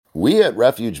We at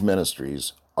Refuge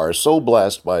Ministries are so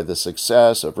blessed by the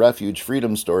success of Refuge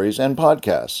Freedom Stories and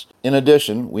podcasts. In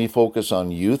addition, we focus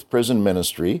on youth prison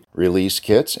ministry, release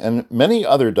kits, and many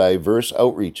other diverse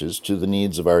outreaches to the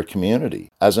needs of our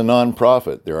community. As a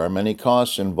nonprofit, there are many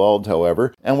costs involved,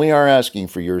 however, and we are asking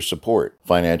for your support.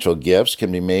 Financial gifts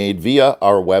can be made via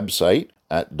our website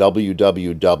at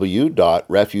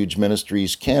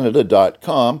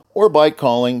www.refugeministriescanada.com or by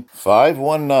calling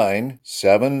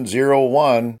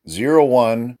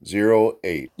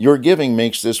 519-701-0108. Your giving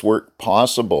makes this work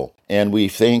possible, and we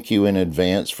thank you in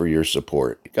advance for your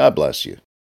support. God bless you.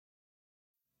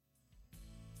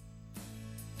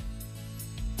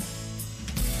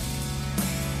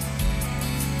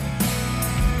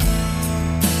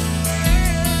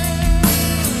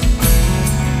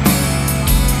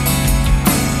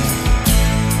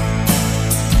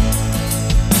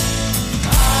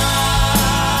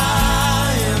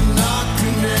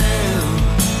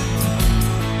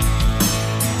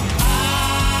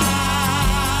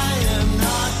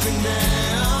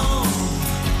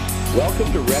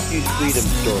 Welcome to Refuge Freedom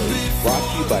Stories, brought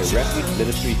to you by Refuge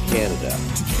Ministries Canada.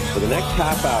 For the next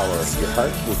half hour, your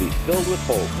hearts will be filled with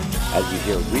hope as you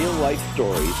hear real-life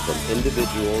stories from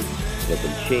individuals that have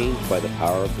been changed by the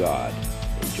power of God.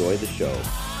 Enjoy the show.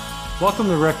 Welcome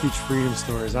to Refuge Freedom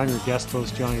Stories. I'm your guest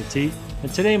host, Johnny T.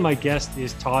 And today my guest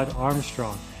is Todd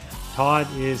Armstrong. Todd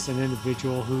is an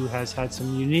individual who has had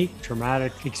some unique,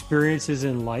 traumatic experiences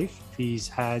in life. He's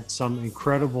had some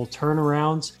incredible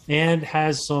turnarounds and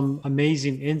has some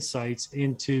amazing insights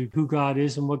into who God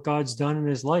is and what God's done in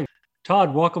his life.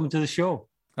 Todd, welcome to the show.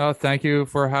 Oh, thank you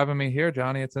for having me here,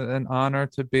 Johnny. It's an honor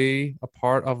to be a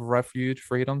part of Refuge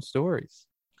Freedom Stories.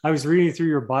 I was reading through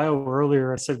your bio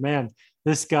earlier. I said, man,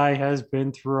 this guy has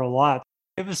been through a lot.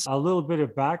 Give us a little bit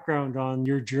of background on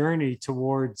your journey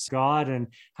towards God and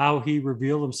how he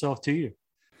revealed himself to you.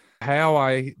 How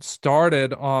I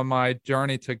started on my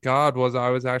journey to God was I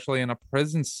was actually in a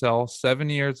prison cell 7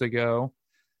 years ago,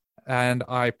 and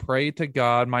I prayed to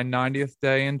God my 90th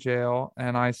day in jail,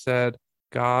 and I said,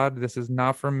 God, this is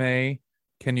not for me.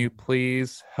 Can you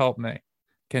please help me?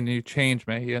 Can you change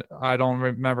me? I don't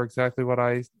remember exactly what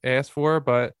I asked for,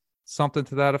 but something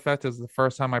to that effect. It was the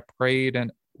first time I prayed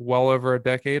in well over a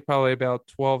decade, probably about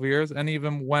 12 years. And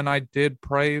even when I did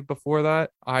pray before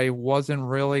that, I wasn't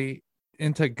really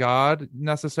into God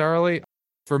necessarily.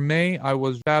 For me, I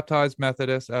was baptized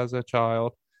Methodist as a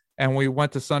child, and we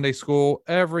went to Sunday school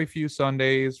every few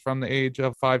Sundays from the age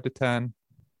of 5 to 10.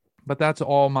 But that's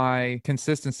all my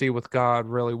consistency with God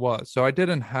really was. So I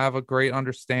didn't have a great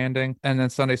understanding. And then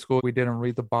Sunday school, we didn't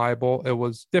read the Bible. It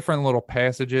was different little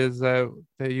passages that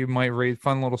you might read,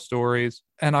 fun little stories.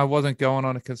 And I wasn't going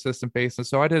on a consistent basis.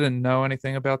 So I didn't know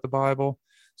anything about the Bible.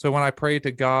 So when I prayed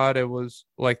to God, it was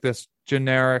like this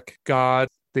generic God,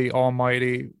 the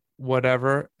Almighty,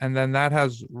 whatever. And then that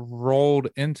has rolled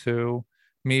into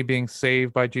me being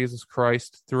saved by Jesus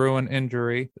Christ through an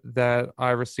injury that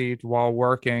I received while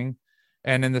working.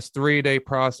 And in this 3-day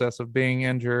process of being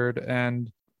injured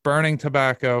and burning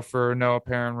tobacco for no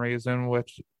apparent reason,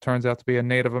 which turns out to be a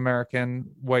Native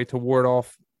American way to ward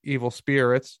off evil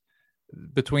spirits,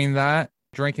 between that,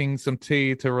 drinking some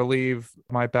tea to relieve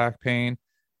my back pain,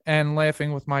 and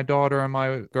laughing with my daughter and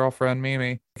my girlfriend,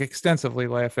 Mimi, extensively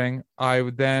laughing,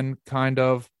 I then kind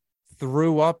of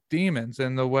threw up demons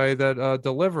in the way that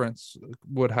deliverance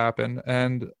would happen.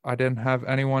 And I didn't have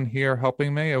anyone here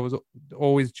helping me. It was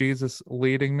always Jesus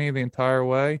leading me the entire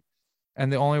way.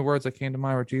 And the only words that came to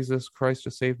mind were, Jesus Christ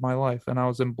just saved my life. And I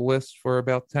was in bliss for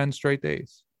about 10 straight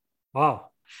days. Wow.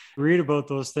 Read about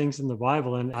those things in the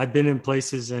Bible, and I've been in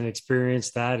places and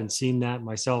experienced that and seen that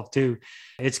myself too.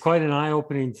 It's quite an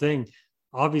eye-opening thing.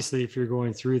 Obviously, if you're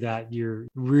going through that, you're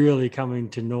really coming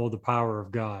to know the power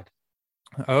of God.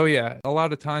 Oh, yeah. A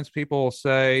lot of times people will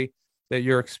say that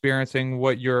you're experiencing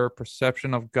what your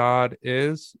perception of God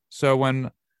is. So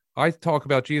when I talk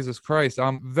about Jesus Christ,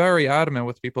 I'm very adamant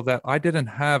with people that I didn't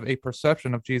have a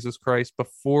perception of Jesus Christ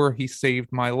before he saved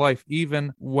my life.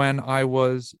 Even when I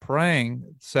was praying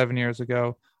 7 years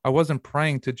ago, I wasn't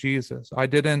praying to Jesus. I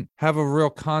didn't have a real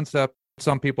concept.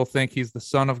 Some people think he's the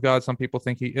Son of God. Some people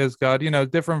think he is God. You know,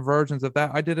 different versions of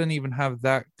that. I didn't even have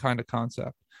that kind of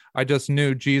concept. I just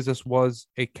knew Jesus was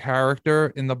a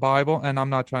character in the Bible. And I'm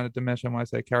not trying to diminish him when I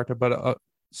say character, but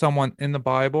someone in the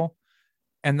Bible.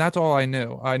 And that's all I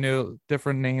knew. I knew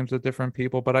different names of different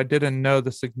people, but I didn't know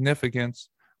the significance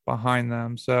behind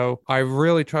them. So I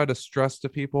really try to stress to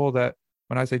people that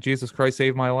when I say Jesus Christ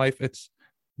saved my life, it's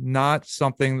not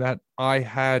something that I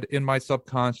had in my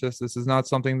subconscious. This is not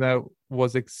something that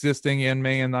was existing in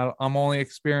me and that I'm only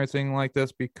experiencing like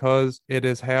this because it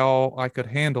is how I could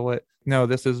handle it. No,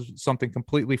 this is something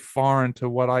completely foreign to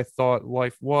what I thought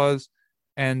life was.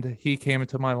 And he came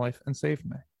into my life and saved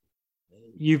me.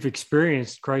 You've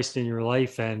experienced Christ in your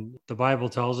life, and the Bible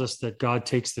tells us that God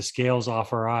takes the scales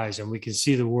off our eyes and we can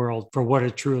see the world for what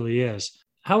it truly is.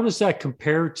 How does that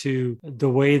compare to the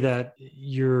way that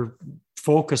your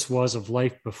focus was of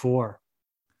life before?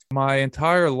 My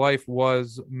entire life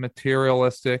was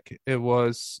materialistic. It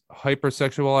was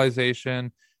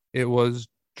hypersexualization. It was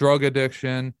drug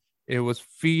addiction. It was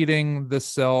feeding the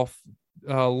self,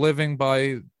 living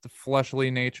by the fleshly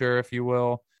nature, if you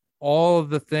will. All of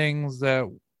the things that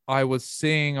I was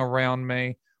seeing around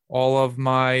me, all of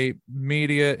my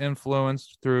media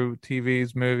influence through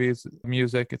TVs, movies,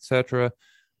 music, etc.,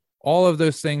 all of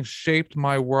those things shaped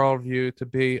my worldview to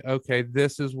be, okay,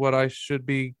 this is what I should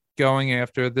be going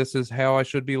after. This is how I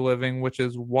should be living, which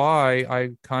is why I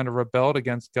kind of rebelled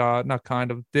against God, not kind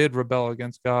of, did rebel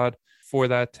against God for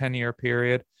that 10-year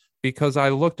period, because I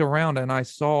looked around and I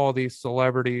saw these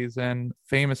celebrities and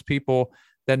famous people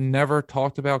that never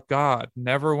talked about God,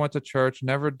 never went to church,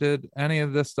 never did any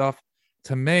of this stuff.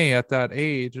 To me, at that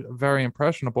age, very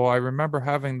impressionable, I remember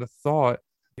having the thought,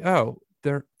 oh,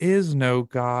 there is no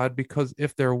God, because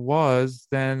if there was,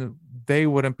 then they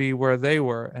wouldn't be where they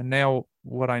were. And now,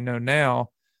 what I know now,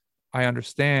 I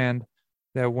understand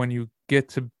that when you get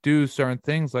to do certain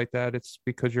things like that, it's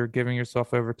because you're giving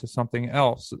yourself over to something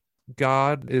else.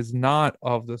 God is not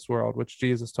of this world, which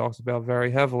Jesus talks about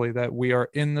very heavily, that we are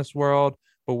in this world,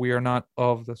 but we are not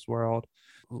of this world.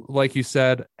 Like you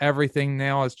said, everything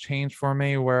now has changed for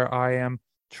me, where I am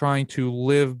trying to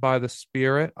live by the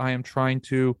Spirit. I am trying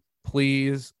to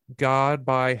please God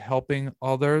by helping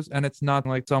others. And it's not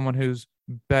like someone who's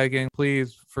begging,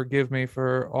 please forgive me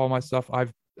for all my stuff.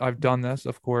 I've done this,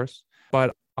 of course,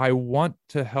 but I want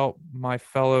to help my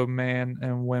fellow man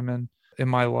and women in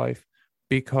my life,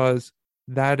 because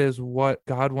that is what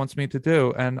God wants me to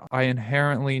do. And I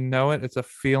inherently know it. It's a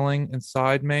feeling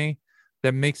inside me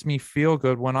that makes me feel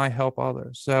good when I help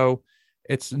others. So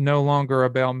it's no longer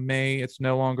about me. It's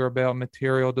no longer about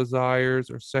material desires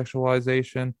or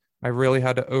sexualization. I really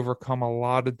had to overcome a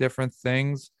lot of different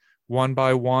things one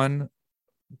by one.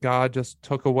 God just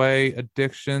took away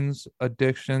addictions,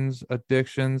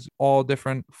 all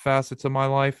different facets of my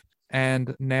life.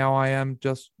 And now I am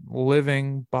just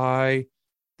living by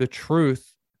the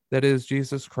truth that is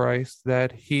Jesus Christ,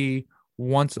 that he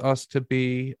wants us to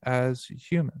be as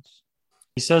humans.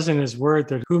 He says in his word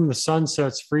that whom the Son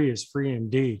sets free is free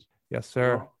indeed. Yes,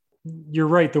 sir. Well, you're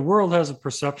right. The world has a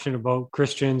perception about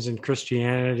Christians and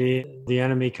Christianity. The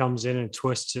enemy comes in and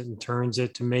twists it and turns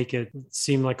it to make it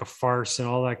seem like a farce and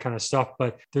all that kind of stuff.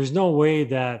 But there's no way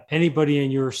that anybody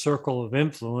in your circle of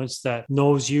influence that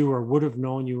knows you or would have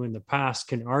known you in the past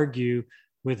can argue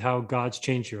with how God's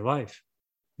changed your life.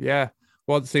 Yeah.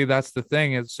 Well, see, that's the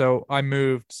thing is, so I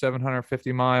moved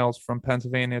 750 miles from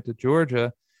Pennsylvania to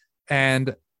Georgia.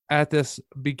 And at this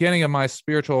beginning of my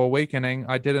spiritual awakening,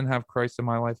 I didn't have Christ in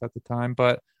my life at the time,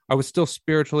 but I was still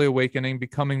spiritually awakening,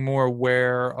 becoming more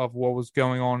aware of what was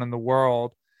going on in the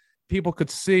world. People could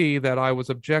see that I was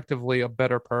objectively a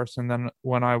better person than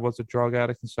when I was a drug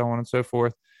addict and so on and so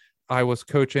forth. I was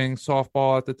coaching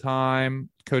softball at the time,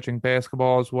 coaching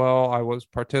basketball as well. I was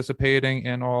participating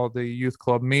in all the youth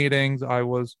club meetings. I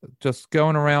was just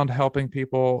going around helping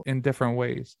people in different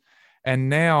ways. And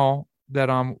now that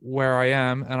I'm where I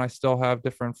am, and I still have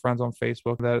different friends on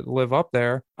Facebook that live up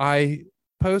there, I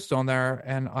post on there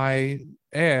and I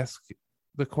ask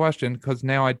the question, because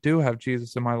now I do have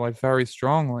Jesus in my life very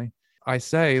strongly. I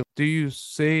say, do you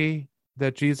see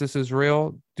that Jesus is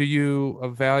real? Do you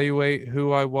evaluate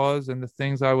who I was and the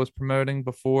things I was promoting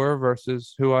before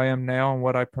versus who I am now and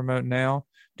what I promote now?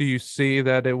 Do you see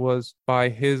that it was by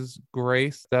his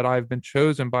grace that I've been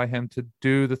chosen by him to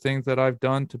do the things that I've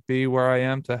done, to be where I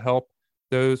am, to help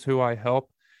those who I help,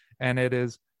 and it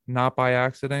is not by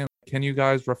accident? Can you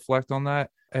guys reflect on that?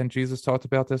 And Jesus talked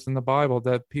about this in the Bible,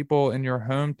 that people in your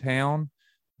hometown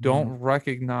don't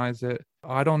recognize it.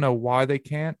 I don't know why they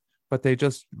can't, but they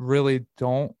just really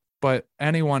don't. But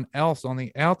anyone else on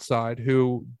the outside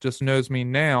who just knows me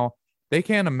now, they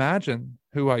can't imagine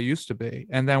who I used to be.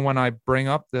 And then when I bring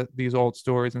up these old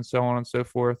stories and so on and so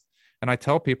forth, and I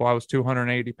tell people I was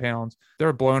 280 pounds,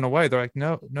 they're blown away. They're like,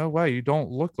 no way. You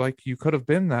don't look like you could have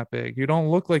been that big. You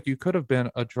don't look like you could have been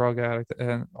a drug addict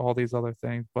and all these other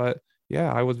things. But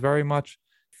yeah, I was very much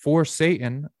for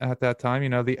Satan at that time,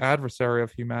 the adversary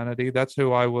of humanity. That's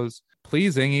who I was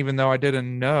pleasing, even though I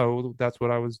didn't know that's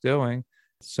what I was doing.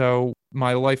 So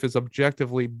my life is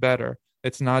objectively better.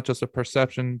 It's not just a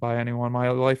perception by anyone. My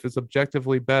life is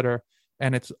objectively better,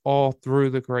 and it's all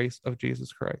through the grace of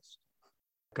Jesus Christ.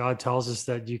 God tells us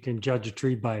that you can judge a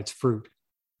tree by its fruit.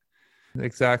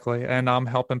 Exactly. And I'm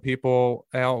helping people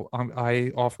out.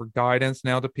 I offer guidance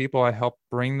now to people. I help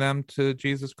bring them to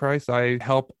Jesus Christ. I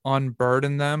help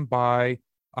unburden them I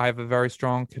have a very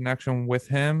strong connection with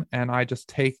him, and I just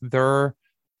take their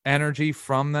energy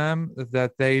from them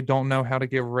that they don't know how to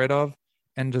get rid of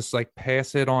and just like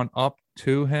pass it on up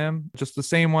to him, just the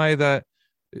same way that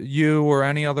you or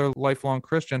any other lifelong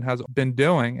Christian has been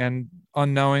doing. And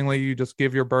unknowingly, you just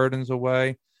give your burdens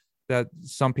away. That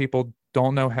some people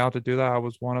don't know how to do that. I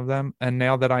was one of them. And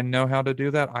now that I know how to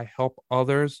do that, I help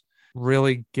others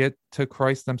really get to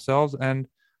Christ themselves. And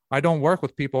I don't work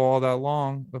with people all that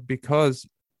long because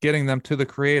getting them to the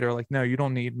Creator, like, no, you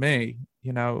don't need me.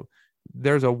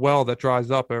 There's a well that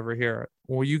dries up over here.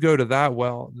 Well, you go to that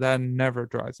well, that never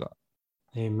dries up.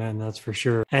 Amen. That's for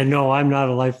sure. And no, I'm not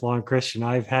a lifelong Christian.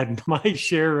 I've had my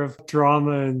share of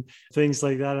trauma and things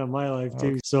like that in my life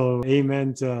too. So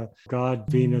amen to God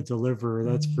being a deliverer.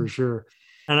 That's for sure.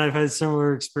 And I've had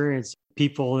similar experience.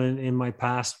 People in my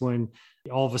past, when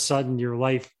all of a sudden your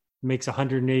life makes a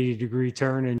 180-degree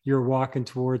turn and you're walking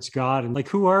towards God, and like,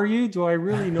 who are you? Do I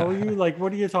really know you? Like,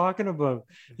 what are you talking about?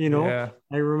 Yeah.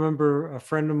 I remember a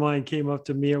friend of mine came up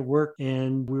to me at work,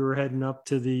 and we were heading up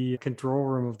to the control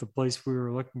room of the place we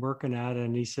were working at.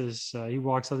 And he says, he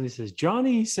walks up and he says,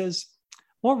 Johnny, he says,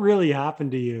 what really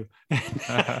happened to you?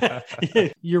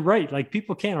 You're right. Like,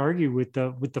 people can't argue with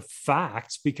the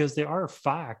facts, because they are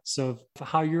facts of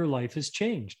how your life has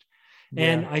changed.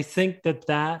 And I think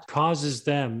that causes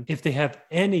them, if they have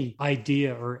any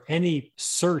idea or any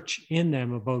search in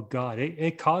them about God,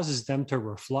 it causes them to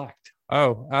reflect.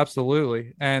 Oh,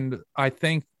 absolutely. And I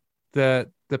think that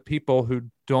the people who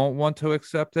don't want to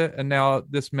accept it, and now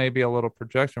this may be a little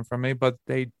projection from me, but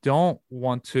they don't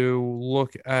want to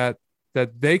look at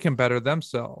that they can better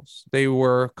themselves. They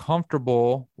were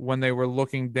comfortable when they were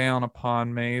looking down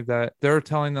upon me, that they're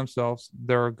telling themselves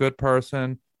they're a good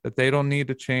person, that they don't need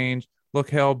to change. Look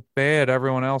how bad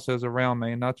everyone else is around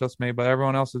me. Not just me, but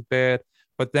everyone else is bad.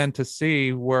 But then to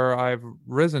see where I've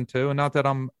risen to, and not that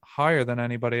I'm higher than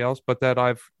anybody else, but that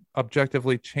I've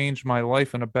objectively changed my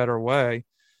life in a better way,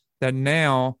 that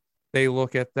now they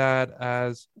look at that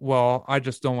as, well, I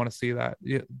just don't want to see that.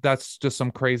 That's just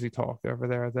some crazy talk over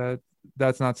there.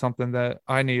 That's not something that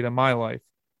I need in my life.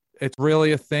 It's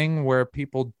really a thing where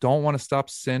people don't want to stop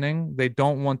sinning. They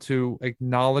don't want to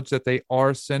acknowledge that they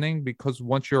are sinning, because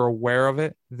once you're aware of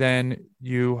it, then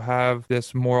you have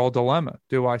this moral dilemma.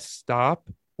 Do I stop,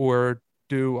 or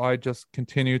do I just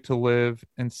continue to live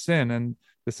in sin? And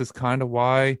this is kind of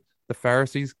why the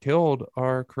Pharisees killed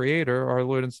our Creator, our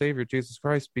Lord and Savior, Jesus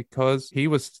Christ, because he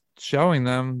was showing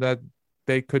them that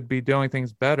they could be doing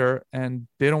things better, and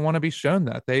they don't want to be shown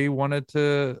that. They wanted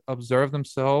to observe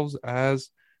themselves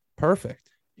as perfect.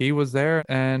 He was there,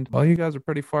 and well, you guys are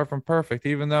pretty far from perfect.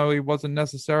 Even though he wasn't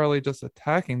necessarily just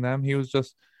attacking them, he was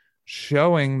just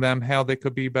showing them how they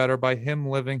could be better by him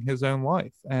living his own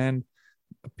life. And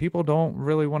people don't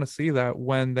really want to see that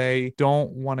when they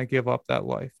don't want to give up that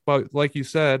life. But like you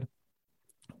said,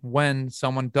 when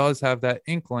someone does have that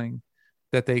inkling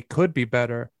that they could be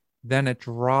better, then it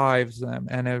drives them,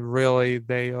 and it really,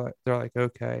 they're like,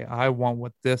 okay, I want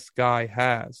what this guy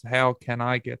has. How can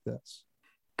I get this?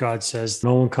 God says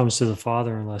no one comes to the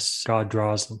Father unless God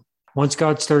draws them. Once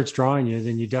God starts drawing you,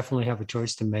 then you definitely have a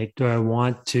choice to make. Do I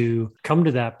want to come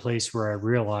to that place where I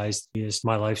realize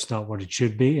my life's not what it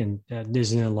should be and that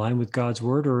isn't in line with God's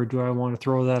word, or do I want to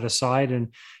throw that aside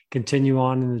and continue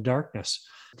on in the darkness?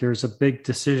 There's a big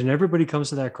decision. Everybody comes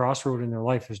to that crossroad in their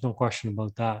life. There's no question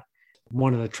about that.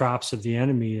 One of the traps of the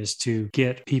enemy is to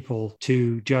get people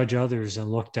to judge others and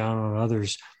look down on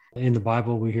others. In the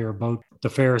Bible, we hear about the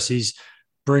Pharisees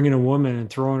bringing a woman and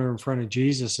throwing her in front of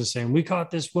Jesus and saying, we caught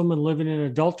this woman living in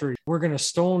adultery. We're going to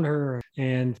stone her.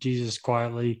 And Jesus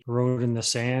quietly wrote in the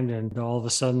sand, and all of a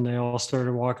sudden they all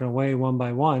started walking away one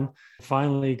by one.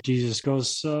 Finally, Jesus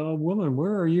goes, woman,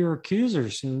 where are your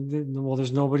accusers? And, well,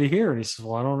 there's nobody here. And he says,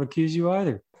 well, I don't accuse you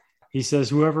either. He says,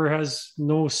 whoever has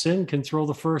no sin can throw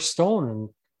the first stone. And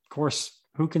of course,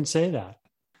 who can say that?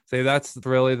 See, that's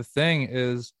really the thing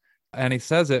is, and he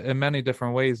says it in many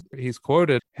different ways. He's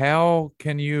quoted, how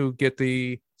can you get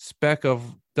the speck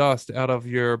of dust out of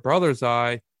your brother's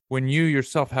eye when you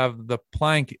yourself have the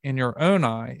plank in your own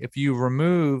eye? If you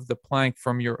remove the plank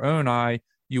from your own eye,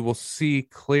 you will see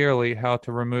clearly how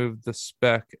to remove the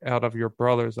speck out of your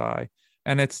brother's eye.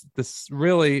 And it's this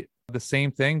really the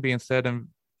same thing being said in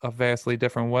a vastly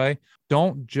different way.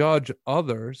 Don't judge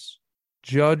others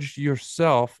judge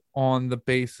yourself on the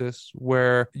basis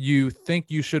where you think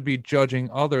you should be judging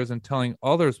others and telling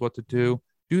others what to do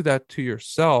that to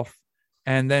yourself.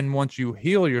 And then once you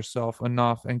heal yourself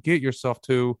enough and get yourself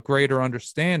to greater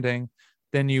understanding,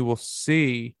 then you will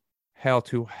see how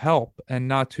to help, and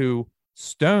not to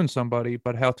stone somebody,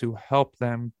 but how to help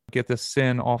them get the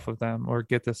sin off of them or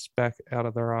get the speck out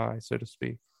of their eye, so to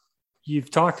speak. You've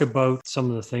talked about some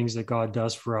of the things that God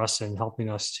does for us in helping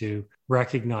us to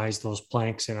recognize those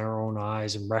planks in our own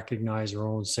eyes and recognize our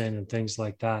own sin and things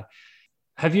like that.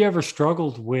 Have you ever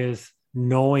struggled with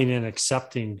knowing and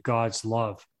accepting God's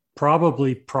love?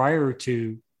 Probably prior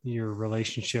to your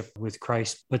relationship with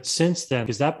Christ, but since then,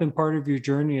 has that been part of your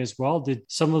journey as well? Did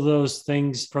some of those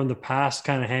things from the past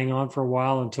kind of hang on for a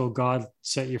while until God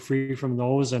set you free from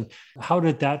those? And how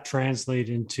did that translate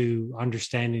into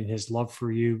understanding his love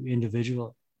for you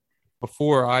individually?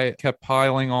 Before, I kept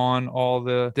piling on all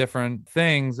the different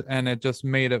things, and it just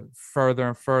made it further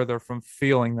and further from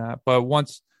feeling that. But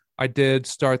once I did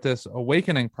start this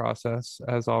awakening process,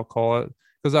 as I'll call it,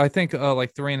 because I think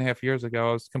like 3.5 years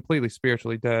ago, I was completely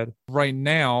spiritually dead. Right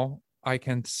now, I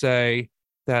can say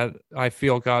that I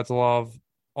feel God's love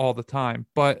all the time.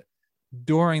 But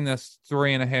during this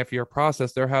 3.5 year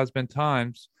process, there has been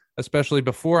times, especially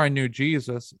before I knew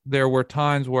Jesus, there were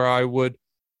times where I would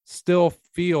still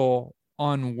feel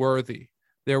unworthy.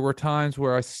 There were times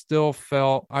where I still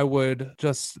felt I would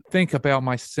just think about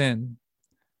my sin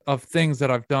of things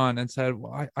that I've done and said,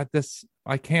 well,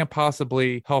 I can't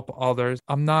possibly help others.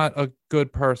 I'm not a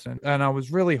good person. And I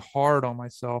was really hard on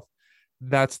myself.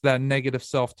 That's that negative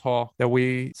self-talk that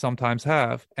we sometimes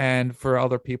have. And for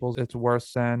other people, it's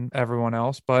worse than everyone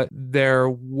else. But there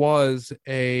was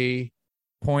a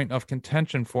point of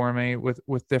contention for me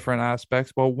with different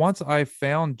aspects. But once I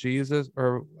found Jesus,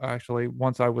 or actually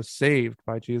once I was saved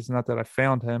by Jesus, not that I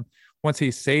found him, once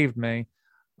he saved me,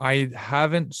 I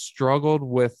haven't struggled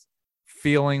with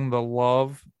feeling the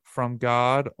love from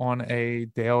God on a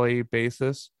daily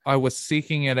basis. I was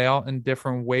seeking it out in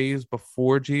different ways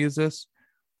before Jesus,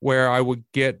 where I would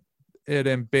get it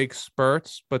in big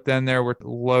spurts, but then there were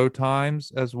low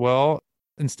times as well.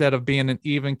 Instead of being an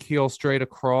even keel straight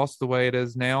across the way it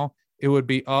is now, it would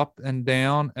be up and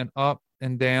down and up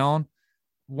and down.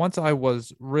 Once I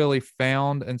was really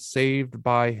found and saved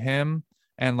by him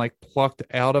and like plucked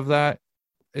out of that,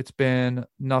 it's been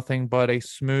nothing but a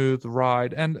smooth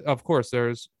ride. And of course,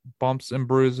 there's bumps and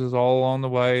bruises all along the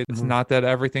way. It's not that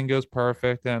everything goes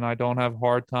perfect and I don't have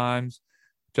hard times.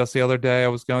 Just the other day, I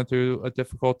was going through a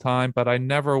difficult time, but I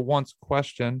never once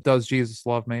questioned, does Jesus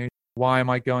love me? Why am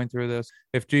I going through this?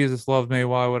 If Jesus loved me,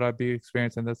 why would I be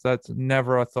experiencing this? That's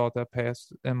never a thought that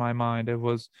passed in my mind. It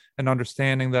was an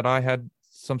understanding that I had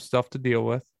some stuff to deal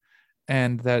with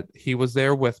and that he was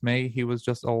there with me. He was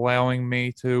just allowing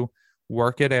me to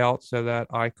work it out so that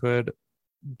I could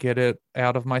get it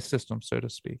out of my system, so to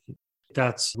speak.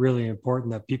 That's really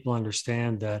important that people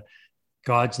understand that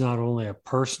God's not only a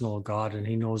personal God, and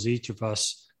he knows each of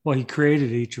us. Well, he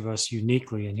created each of us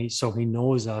uniquely, and he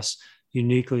knows us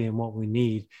uniquely and what we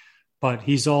need. But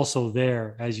he's also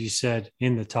there, as you said,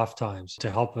 in the tough times to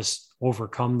help us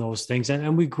overcome those things.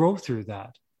 And we grow through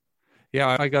that.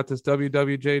 Yeah, I got this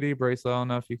WWJD bracelet. I don't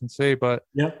know if you can see, but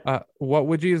what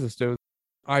would Jesus do?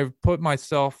 I've put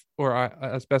myself,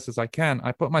 as best as I can,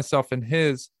 I put myself in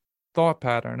his thought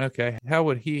pattern. Okay, how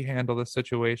would he handle this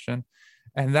situation?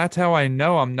 And that's how I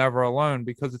know I'm never alone,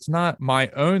 because it's not my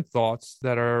own thoughts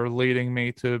that are leading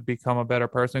me to become a better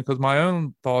person, because my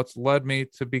own thoughts led me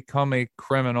to become a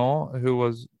criminal who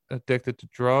was addicted to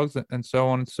drugs and so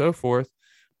on and so forth.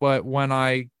 But when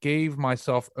I gave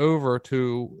myself over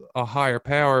to a higher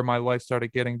power, my life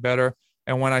started getting better.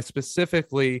 And when I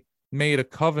specifically made a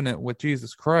covenant with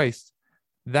Jesus Christ,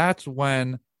 that's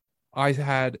when I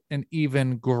had an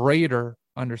even greater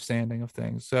understanding of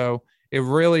things. So it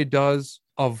really does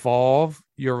evolve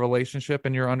your relationship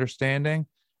and your understanding.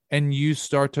 And you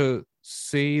start to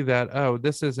see that, oh,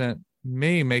 this isn't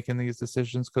me making these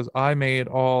decisions because I made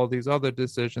all these other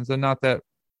decisions. And not that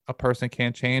a person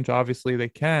can't change. Obviously they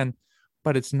can,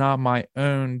 but it's not my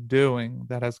own doing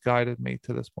that has guided me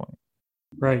to this point.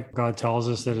 Right. God tells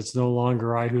us that it's no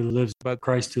longer I who lives, but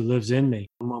Christ who lives in me.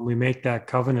 When we make that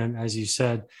covenant, as you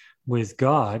said, with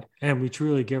God, and we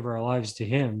truly give our lives to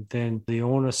him, then the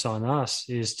onus on us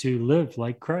is to live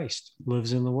like Christ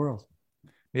lives in the world.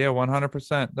 Yeah,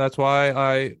 100%. That's why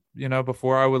I,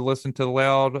 before I would listen to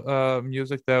loud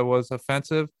music that was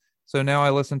offensive. So now I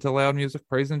listen to loud music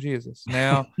praising Jesus.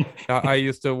 Now I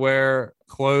used to wear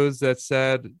clothes that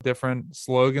said different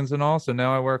slogans and all. So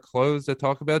now I wear clothes that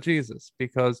talk about Jesus,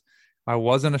 because I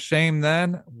wasn't ashamed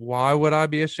then. Why would I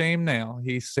be ashamed now?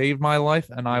 He saved my life,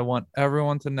 and I want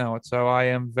everyone to know it. So I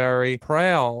am very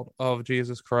proud of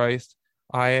Jesus Christ.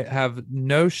 I have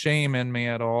no shame in me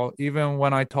at all. Even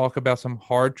when I talk about some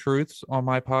hard truths on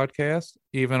my podcast,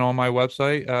 even on my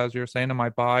website, as you're saying in my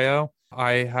bio,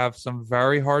 I have some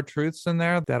very hard truths in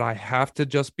there that I have to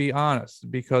just be honest,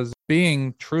 because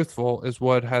being truthful is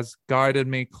what has guided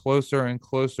me closer and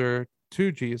closer to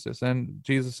Jesus. And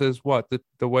Jesus is what?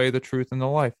 The way, the truth, and the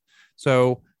life.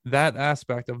 So that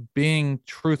aspect of being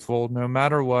truthful, no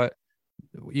matter what,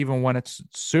 even when it's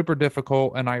super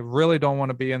difficult and I really don't want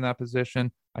to be in that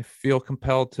position, I feel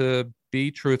compelled to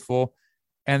be truthful.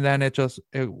 And then it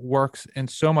works in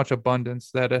so much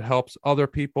abundance that it helps other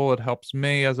people. It helps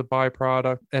me as a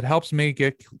byproduct. It helps me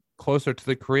get closer to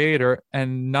the Creator,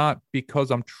 and not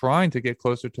because I'm trying to get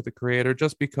closer to the Creator,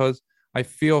 just because I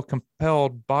feel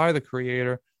compelled by the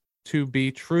Creator to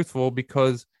be truthful,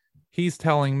 because He's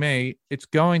telling me it's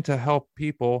going to help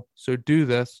people. So do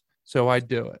this. So I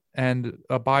do it. And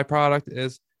a byproduct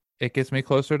is it gets me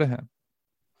closer to Him.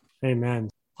 Amen.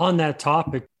 On that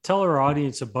topic, tell our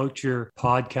audience about your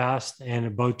podcast and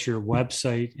about your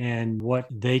website and what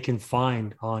they can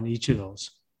find on each of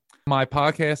those. My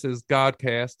podcast is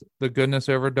Godcast, the Goodness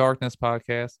Over Darkness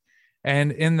podcast.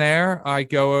 And in there, I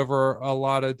go over a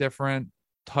lot of different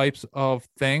types of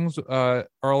things.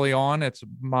 Early on, it's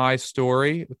my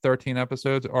story. 13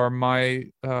 episodes are my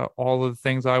all of the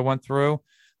things I went through.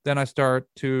 Then I start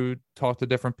to talk to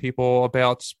different people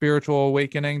about spiritual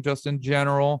awakening just in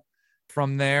general.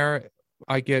 From there,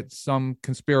 I get some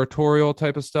conspiratorial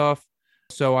type of stuff.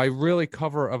 So I really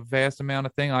cover a vast amount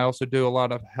of things. I also do a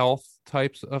lot of health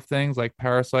types of things like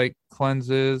parasite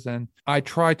cleanses. And I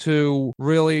try to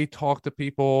really talk to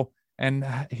people and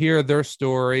hear their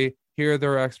story, hear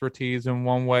their expertise in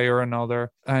one way or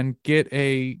another, and get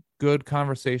a good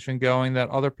conversation going that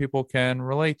other people can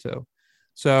relate to.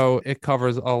 So it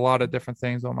covers a lot of different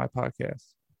things on my podcast.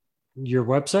 Your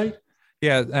website?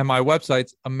 Yeah, and my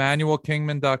website's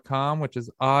EmmanuelKingman.com, which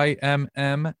is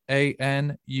IMMANUEL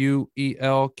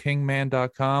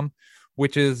Kingman.com,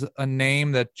 which is a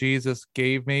name that Jesus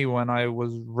gave me when I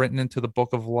was written into the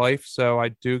book of life. So I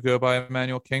do go by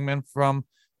Emmanuel Kingman from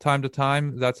time to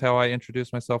time. That's how I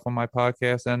introduce myself on my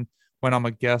podcast. And when I'm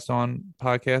a guest on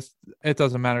podcasts, it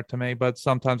doesn't matter to me, but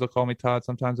sometimes they'll call me Todd,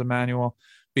 sometimes Emmanuel,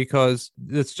 because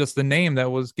it's just the name that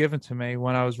was given to me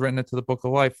when I was written into the book of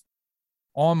life.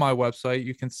 On my website,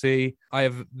 you can see I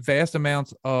have vast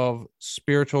amounts of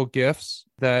spiritual gifts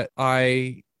that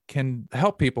I can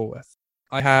help people with.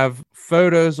 I have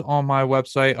photos on my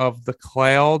website of the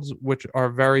clouds, which are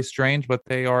very strange, but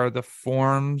they are the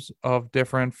forms of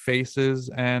different faces,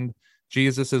 and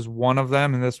Jesus is one of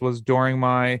them. And this was during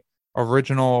my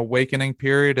original awakening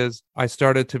period, as I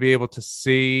started to be able to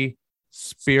see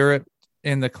spirit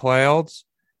in the clouds.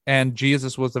 And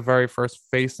Jesus was the very first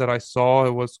face that I saw.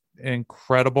 It was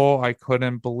incredible. I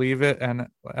couldn't believe it. And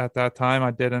at that time,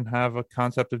 I didn't have a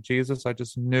concept of Jesus. I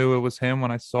just knew it was Him when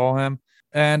I saw Him.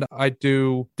 And I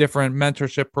do different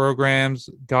mentorship programs,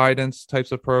 guidance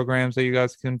types of programs that you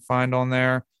guys can find on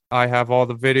there. I have all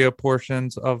the video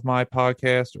portions of my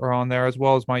podcast are on there, as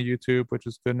well as my YouTube, which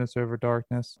is Goodness Over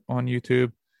Darkness on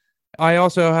YouTube. I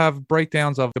also have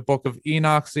breakdowns of the Book of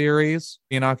Enoch series.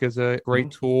 Enoch is a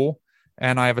great tool.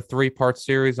 And I have a 3-part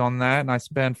series on that. And I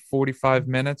spend 45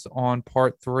 minutes on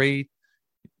part 3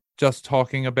 just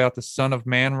talking about the Son of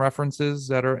Man references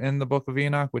that are in the Book of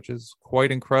Enoch, which is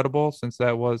quite incredible since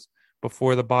that was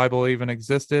before the Bible even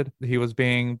existed. He was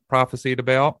being prophesied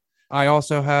about. I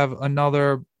also have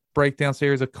another breakdown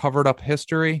series of covered up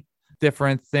history,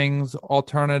 different things,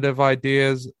 alternative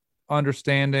ideas,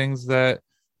 understandings that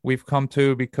we've come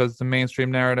to because the mainstream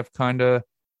narrative kind of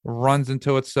runs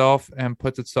into itself and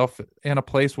puts itself in a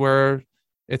place where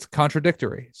it's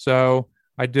contradictory. So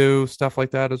I do stuff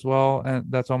like that as well. And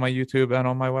that's on my YouTube and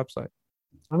on my website.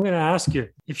 I'm going to ask you,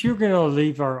 if you're going to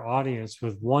leave our audience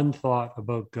with one thought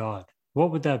about God,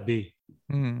 what would that be?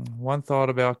 One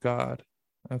thought about God.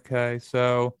 Okay.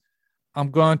 So I'm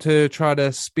going to try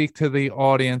to speak to the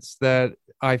audience that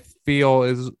I feel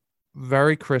is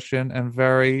very Christian and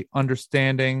very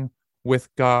understanding with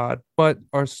God, but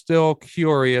are still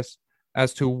curious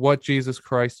as to what Jesus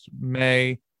Christ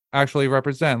may actually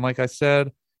represent. Like I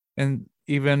said, and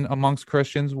even amongst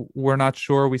Christians, we're not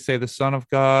sure. We say the Son of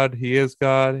God, He is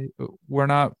God. We're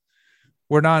not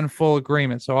in full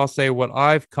agreement. So I'll say what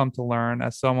I've come to learn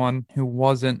as someone who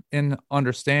wasn't in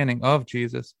understanding of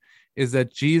Jesus is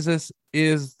that Jesus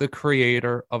is the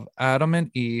creator of Adam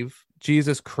and Eve.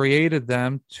 Jesus created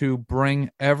them to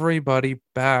bring everybody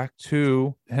back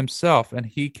to Himself. And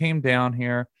He came down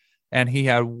here and he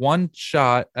had one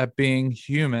shot at being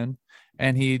human,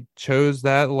 and he chose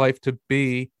that life to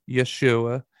be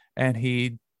Yeshua, and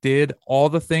he did all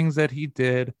the things that he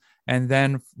did. And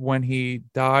then when he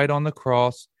died on the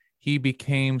cross, he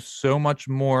became so much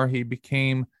more. He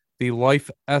became the life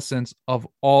essence of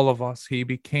all of us. He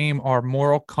became our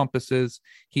moral compasses.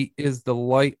 He is the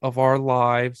light of our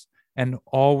lives. And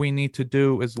all we need to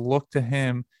do is look to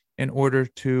him in order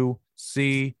to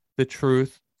see the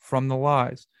truth from the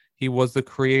lies. He was the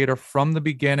creator from the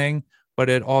beginning, but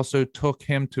it also took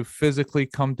him to physically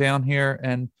come down here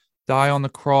and die on the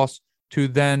cross to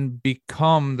then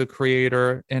become the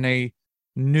creator in a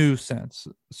new sense,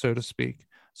 so to speak.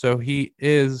 So he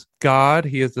is God.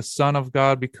 He is the Son of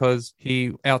God because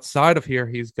he, outside of here,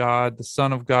 he's God, the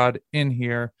Son of God in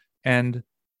here. And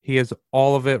he is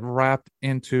all of it wrapped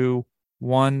into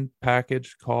one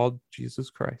package called Jesus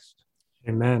Christ.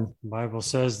 Amen. The Bible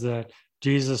says that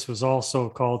Jesus was also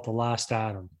called the last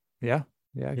Adam. Yeah,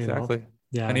 exactly. You know?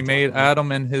 Yeah. And he made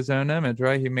Adam in his own image,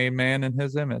 right? He made man in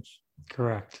his image.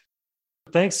 Correct.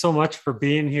 Thanks so much for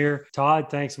being here, Todd.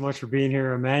 Thanks so much for being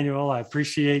here, Emmanuel. I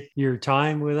appreciate your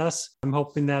time with us. I'm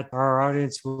hoping that our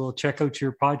audience will check out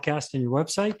your podcast and your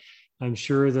website. I'm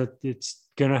sure that it's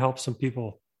going to help some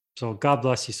people. So God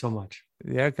bless you so much.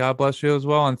 Yeah, God bless you as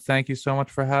well. And thank you so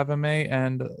much for having me.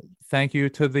 And thank you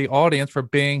to the audience for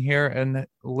being here and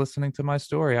listening to my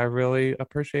story. I really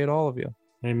appreciate all of you.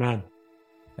 Amen.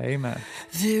 Amen.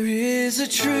 There is a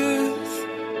truth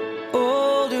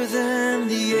older than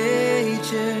the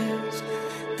ages.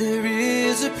 There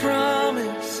is a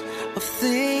promise of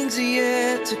things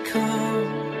yet to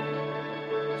come.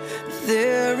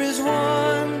 There is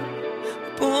one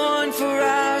born for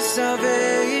our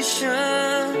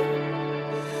salvation,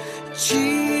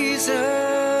 Jesus.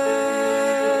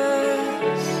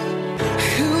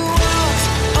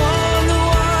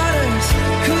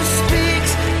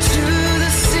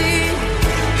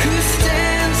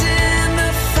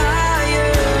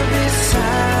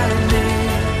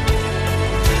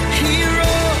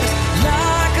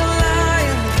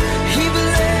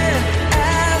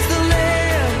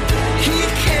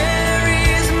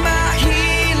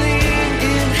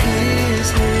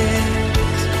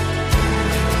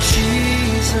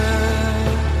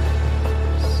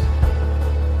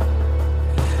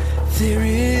 There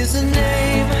is a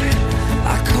name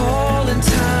I call in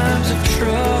times of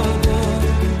trouble.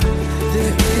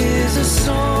 There is a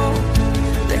song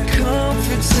that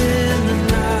comforts in the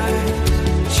night.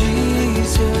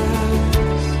 Jesus.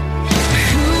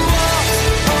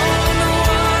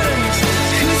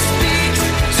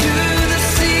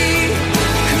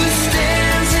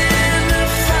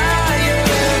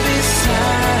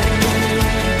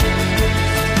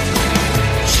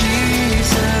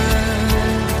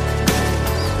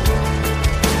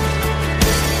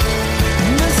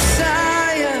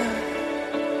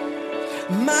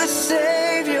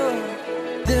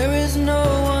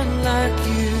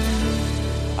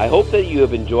 I hope that you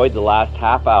have enjoyed the last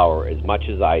half hour as much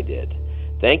as I did.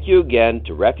 Thank you again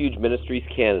to Refuge Ministries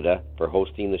Canada for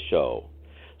hosting the show.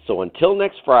 So until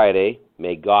next Friday,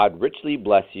 may God richly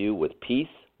bless you with peace,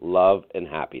 love, and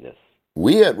happiness.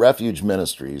 We at Refuge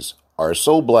Ministries are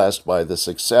so blessed by the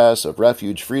success of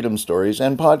Refuge Freedom Stories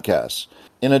and podcasts.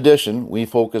 In addition, we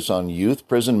focus on youth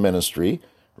prison ministry,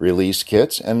 release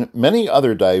kits, and many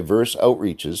other diverse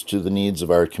outreaches to the needs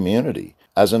of our community.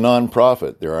 As a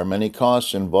nonprofit, there are many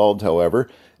costs involved, however,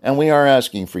 and we are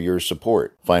asking for your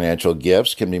support. Financial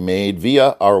gifts can be made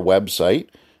via our website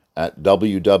at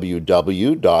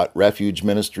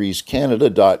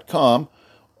www.refugeministriescanada.com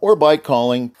or by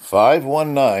calling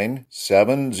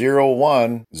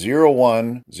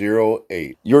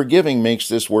 519-701-0108. Your giving makes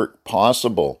this work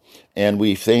possible, and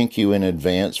we thank you in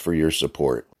advance for your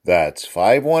support. That's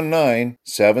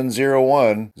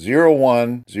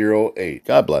 519-701-0108.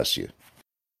 God bless you.